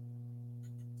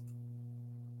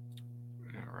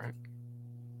 All right.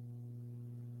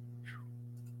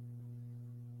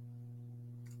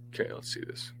 Okay, let's see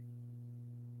this.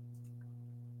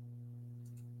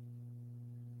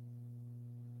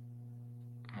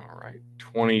 All right,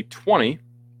 2020.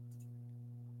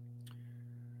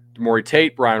 Demore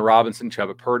Tate, Brian Robinson,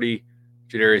 Chuba Purdy,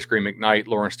 Jadarius Green-McKnight,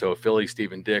 Lawrence Toafili,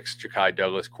 Stephen Dix, Ja'Kai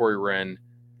Douglas, Corey Wren,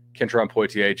 Kentron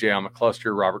Poitier, J.M.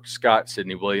 McCluster, Robert Scott,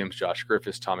 Sidney Williams, Josh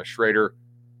Griffiths, Thomas Schrader,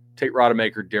 Tate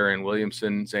Rodemaker, Darian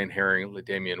Williamson, Zane Herring,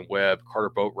 LaDamian Webb, Carter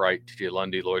Boatwright, T.J.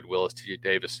 Lundy, Lloyd Willis, T.J.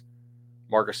 Davis,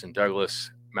 Marcus and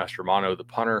Douglas, Mastromano, the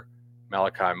punter,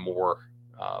 Malachi Moore,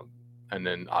 and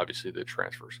then obviously the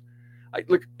transfers.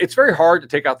 Look, it's very hard to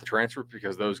take out the transfers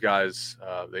because those guys,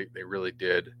 they really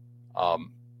did,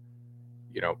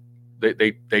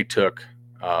 they took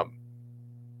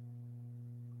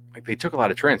they took a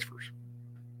lot of transfers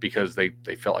because they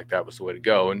felt like that was the way to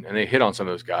go, and they hit on some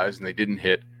of those guys, and they didn't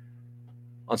hit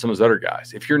on some of those other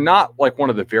guys. If you're not like one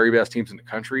of the very best teams in the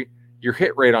country, your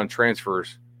hit rate on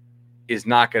transfers is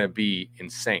not going to be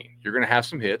insane. You're going to have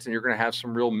some hits, and you're going to have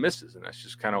some real misses, and that's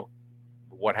just kind of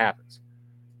what happens.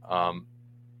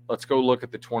 Let's go look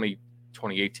at the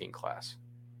 2018 class.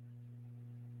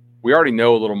 We already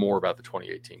know a little more about the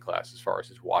 2018 class as far as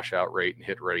his washout rate and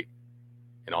hit rate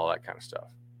and all that kind of stuff.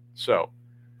 So,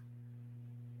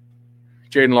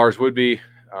 Jaden Lars Woodby,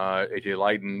 A.J.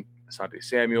 Lighton, Asante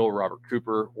Samuel, Robert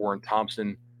Cooper, Warren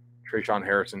Thompson, Trayshawn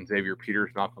Harrison, Xavier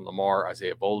Peters, Malcolm Lamar,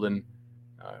 Isaiah Bolden,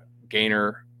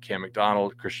 Gaynor, Cam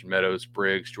McDonald, Christian Meadows,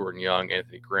 Briggs, Jordan Young,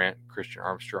 Anthony Grant, Christian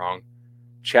Armstrong,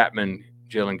 Chapman,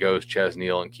 Jalen Goes, Chaz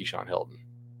Neal, and Keyshawn Hilton.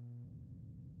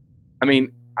 I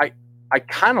mean, I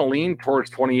kind of lean towards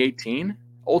 2018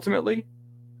 ultimately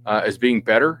as being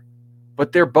better,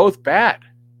 but they're both bad,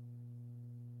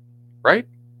 right?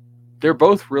 They're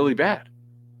both really bad.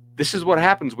 This is what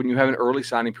happens when you have an early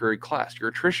signing period class. Your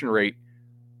attrition rate,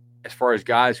 as far as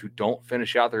guys who don't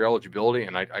finish out their eligibility,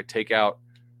 and I take out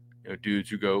dudes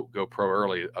who go pro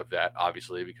early of that,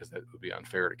 obviously, because that would be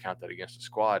unfair to count that against a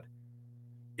squad.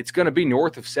 It's going to be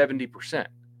north of 70%.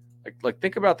 Like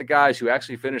think about the guys who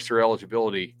actually finished their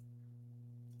eligibility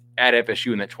at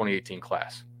FSU in that 2018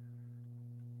 class.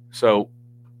 So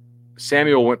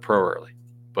Samuel went pro early,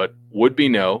 but Woodby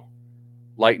no,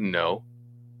 Lighton no,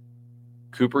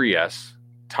 Cooper yes,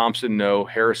 Thompson no,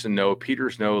 Harrison no,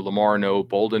 Peters no, Lamar no,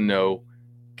 Bolden no,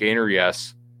 Gaynor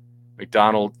yes,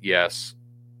 McDonald yes,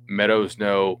 Meadows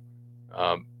no,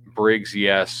 Briggs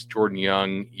yes, Jordan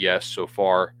Young yes so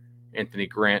far, Anthony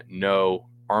Grant no,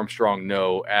 Armstrong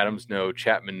no, Adams no,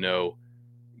 Chapman no,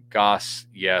 Goss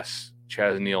yes,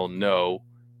 Chaz Neal no,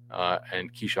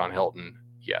 and Keyshawn Hilton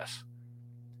yes.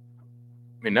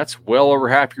 I mean, that's well over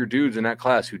half your dudes in that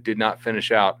class who did not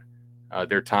finish out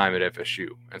their time at FSU,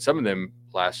 and some of them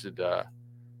lasted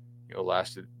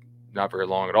not very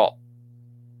long at all.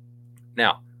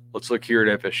 Now let's look here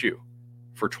at FSU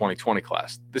for 2020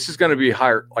 class. This is going to be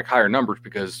higher numbers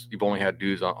because you've only had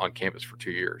dudes on campus for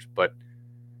 2 years. But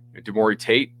Demore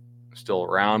Tate still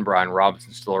around, Brian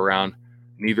Robinson still around.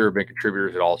 Neither have been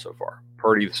contributors at all so far.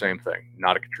 Purdy, the same thing,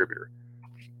 not a contributor.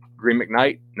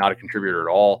 Green-McKnight, not a contributor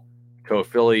at all.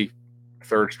 Toafili,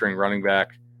 third string running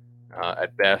back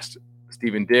at best.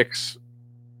 Stephen Dix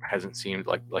hasn't seemed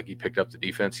like he picked up the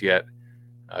defense yet.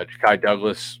 Ja'Kai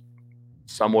Douglas,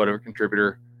 somewhat of a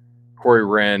contributor. Corey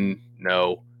Wren,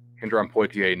 no. Kendron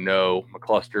Poitier, no.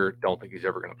 McCluster, don't think he's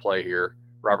ever going to play here.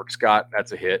 Robert Scott,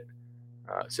 that's a hit.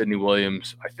 Sidney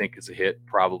Williams, I think, is a hit,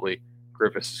 probably.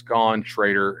 Griffiths is gone.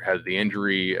 Schrader has the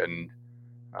injury and,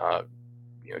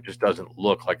 just doesn't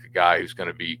look like a guy who's going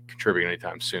to be contributing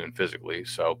anytime soon physically.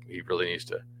 So he really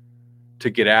needs to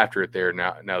get after it there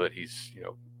now that he's,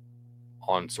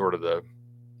 on sort of the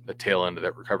tail end of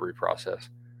that recovery process.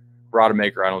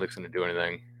 Rodemaker, I don't think is going to do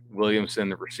anything. Williamson,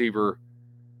 the receiver,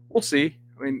 we'll see.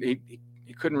 I mean,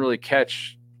 he couldn't really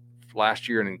catch last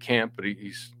year and in camp, but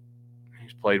he's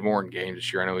played more in games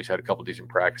this year. I know he's had a couple decent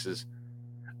practices.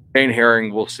 Zane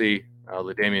Herring, we'll see.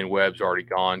 LaDamian Webb's already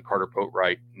gone. Carter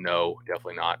Boatwright, no,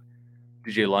 definitely not.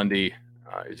 DJ Lundy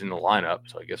is in the lineup,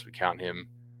 so I guess we count him.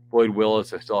 Boyd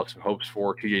Willis, I still have some hopes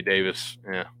for. TJ Davis,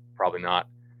 probably not.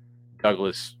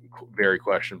 Douglas, very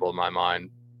questionable in my mind.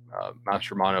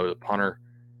 Mastromano, the punter,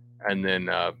 and then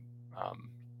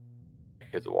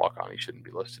he's a walk-on. He shouldn't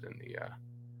be listed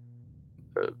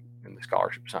in the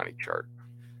scholarship signing chart.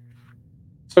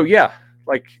 So yeah,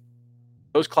 like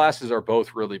those classes are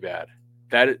both really bad.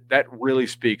 That really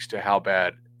speaks to how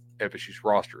bad FSU's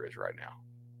roster is right now.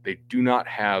 They do not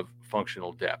have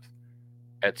functional depth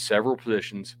at several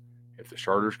positions. If the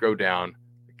starters go down,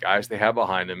 the guys they have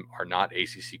behind them are not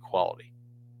ACC quality.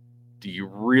 Do you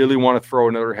really want to throw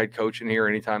another head coach in here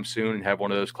anytime soon and have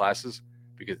one of those classes?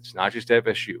 Because it's not just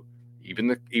FSU.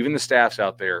 Even the staffs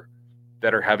out there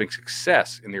that are having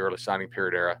success in the early signing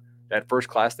period era, that first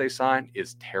class they signed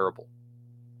is terrible.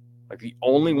 Like the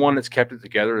only one that's kept it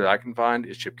together that I can find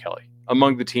is Chip Kelly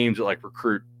among the teams that like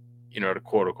recruit, at a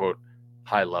quote unquote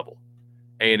high level.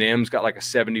 A&M's got like a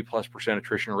 70+%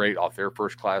 attrition rate off their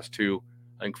first class too.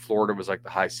 I think Florida was like the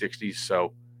high 60s.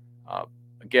 So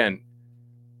again,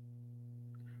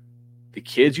 the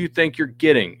kids you think you're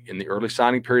getting in the early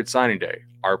signing period signing day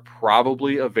are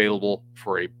probably available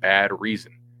for a bad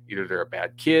reason. Either they're a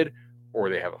bad kid or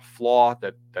they have a flaw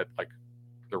that like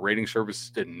the rating services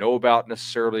didn't know about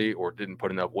necessarily or didn't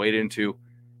put enough weight into.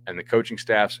 And the coaching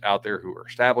staffs out there who are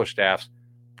established staffs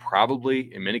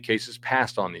probably in many cases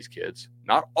passed on these kids.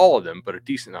 Not all of them, but a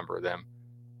decent number of them,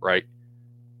 right?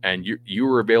 And you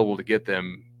were available to get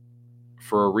them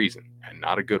for a reason and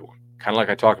not a good one. Kind of like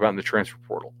I talked about in the transfer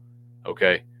portal.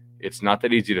 Okay, it's not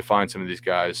that easy to find some of these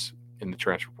guys in the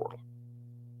transfer portal.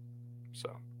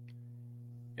 So,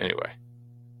 anyway,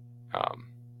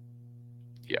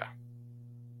 yeah.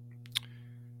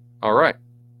 All right,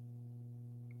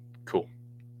 cool.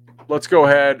 Let's go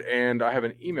ahead, and I have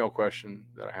an email question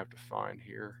that I have to find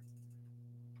here.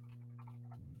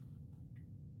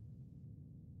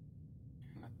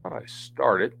 I thought I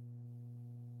started.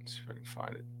 Let's see if I can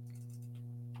find it.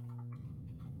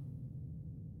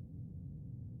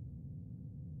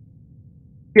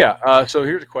 Yeah, so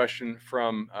here's a question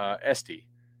from Esty,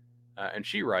 and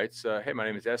she writes, hey, my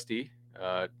name is Esty,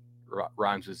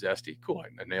 rhymes with Zesty. Cool,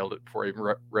 I nailed it before I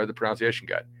even read the pronunciation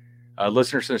guide.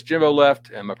 Listener since Jimbo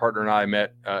left, and my partner and I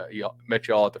met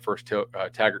y'all at the first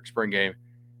Taggart spring game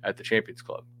at the Champions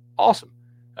Club. Awesome.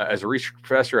 As a research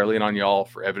professor, I lean on y'all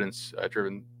for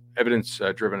evidence-driven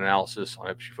analysis on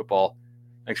FSU football.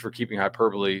 Thanks for keeping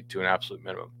hyperbole to an absolute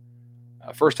minimum.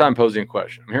 First time posing a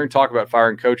question. I'm hearing talk about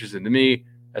firing coaches, and to me,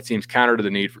 that seems counter to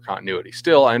the need for continuity.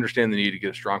 Still, I understand the need to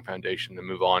get a strong foundation to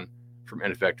move on from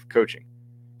ineffective coaching.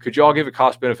 Could you all give a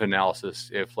cost-benefit analysis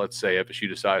if, let's say, FSU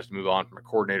decides to move on from a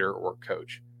coordinator or a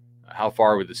coach? How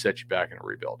far would this set you back in a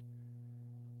rebuild?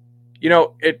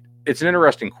 It's an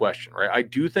interesting question, right? I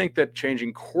do think that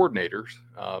changing coordinators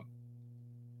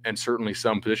and certainly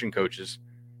some position coaches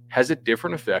has a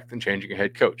different effect than changing a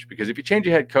head coach. Because if you change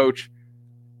a head coach,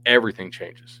 everything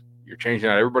changes. You're changing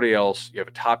out everybody else. You have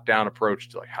a top-down approach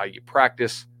to like how you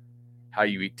practice, how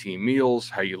you eat team meals,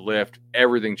 how you lift.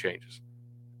 Everything changes.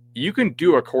 You can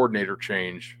do a coordinator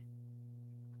change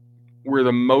where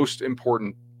the most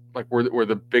important, like where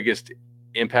the biggest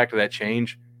impact of that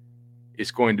change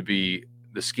is going to be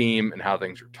the scheme and how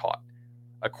things are taught.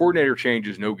 A coordinator change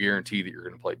is no guarantee that you're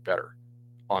going to play better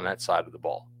on that side of the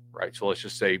ball, right? So let's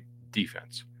just say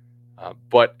defense.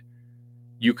 But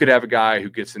you could have a guy who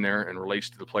gets in there and relates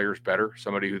to the players better,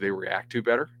 somebody who they react to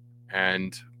better,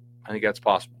 and I think that's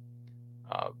possible.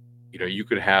 You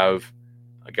could have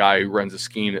a guy who runs a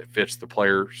scheme that fits the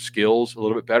player skills a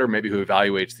little bit better, maybe who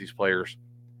evaluates these players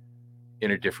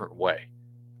in a different way.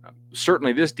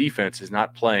 Certainly, this defense is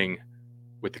not playing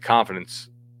with the confidence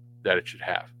that it should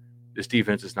have. This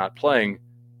defense is not playing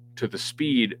to the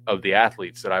speed of the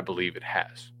athletes that I believe it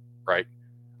has, right?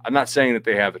 I'm not saying that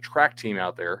they have a track team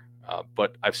out there,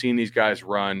 but I've seen these guys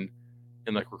run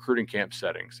in like recruiting camp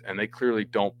settings, and they clearly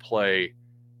don't play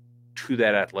to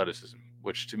that athleticism,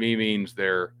 which to me means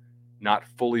they're not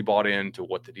fully bought into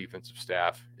what the defensive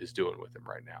staff is doing with them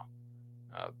right now.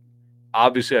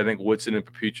 Obviously, I think Woodson and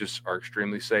Papuchis are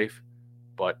extremely safe,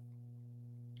 but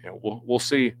we'll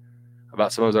see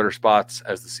about some of those other spots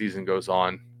as the season goes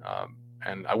on.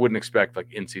 And I wouldn't expect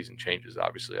like in-season changes.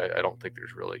 Obviously, I don't think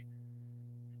there's really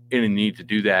any need to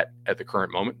do that at the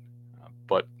current moment.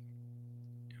 But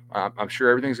I'm sure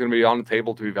everything's going to be on the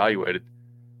table to be evaluated.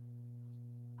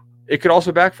 It could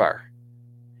also backfire.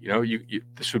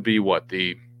 This would be what,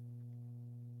 the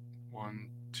 1,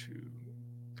 2,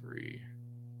 3,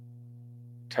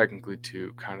 technically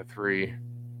 2, kind of 3.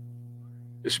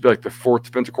 This would be like the 4th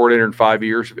defensive coordinator in 5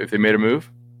 years if they made a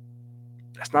move.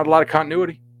 That's not a lot of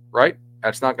continuity, right?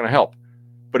 That's not going to help.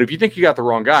 But if you think you got the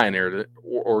wrong guy in there,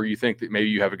 or you think that maybe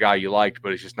you have a guy you liked,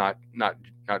 but it's just not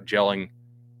gelling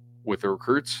with the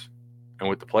recruits and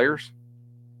with the players,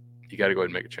 you got to go ahead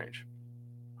and make a change.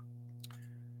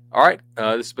 All right,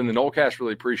 this has been the Nolecast.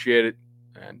 Really appreciate it,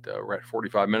 and we're at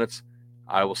 45 minutes.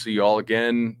 I will see you all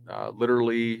again,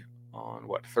 literally on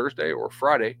Thursday or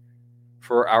Friday,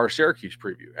 for our Syracuse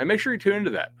preview. And make sure you tune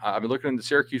into that. I've been looking into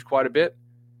Syracuse quite a bit,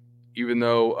 even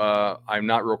though I'm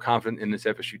not real confident in this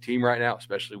FSU team right now,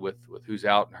 especially with who's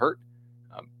out and hurt.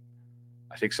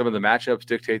 I think some of the matchups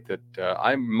dictate that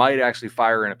I might actually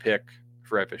fire in a pick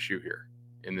for FSU here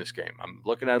in this game. I'm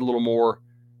looking at it a little more,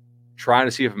 trying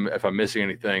to see if I'm missing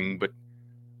anything. But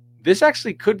this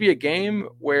actually could be a game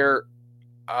where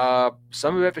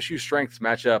some of FSU's strengths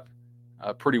match up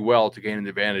pretty well to gain an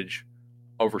advantage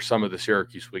over some of the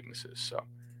Syracuse weaknesses. So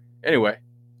anyway,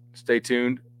 stay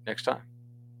tuned next time.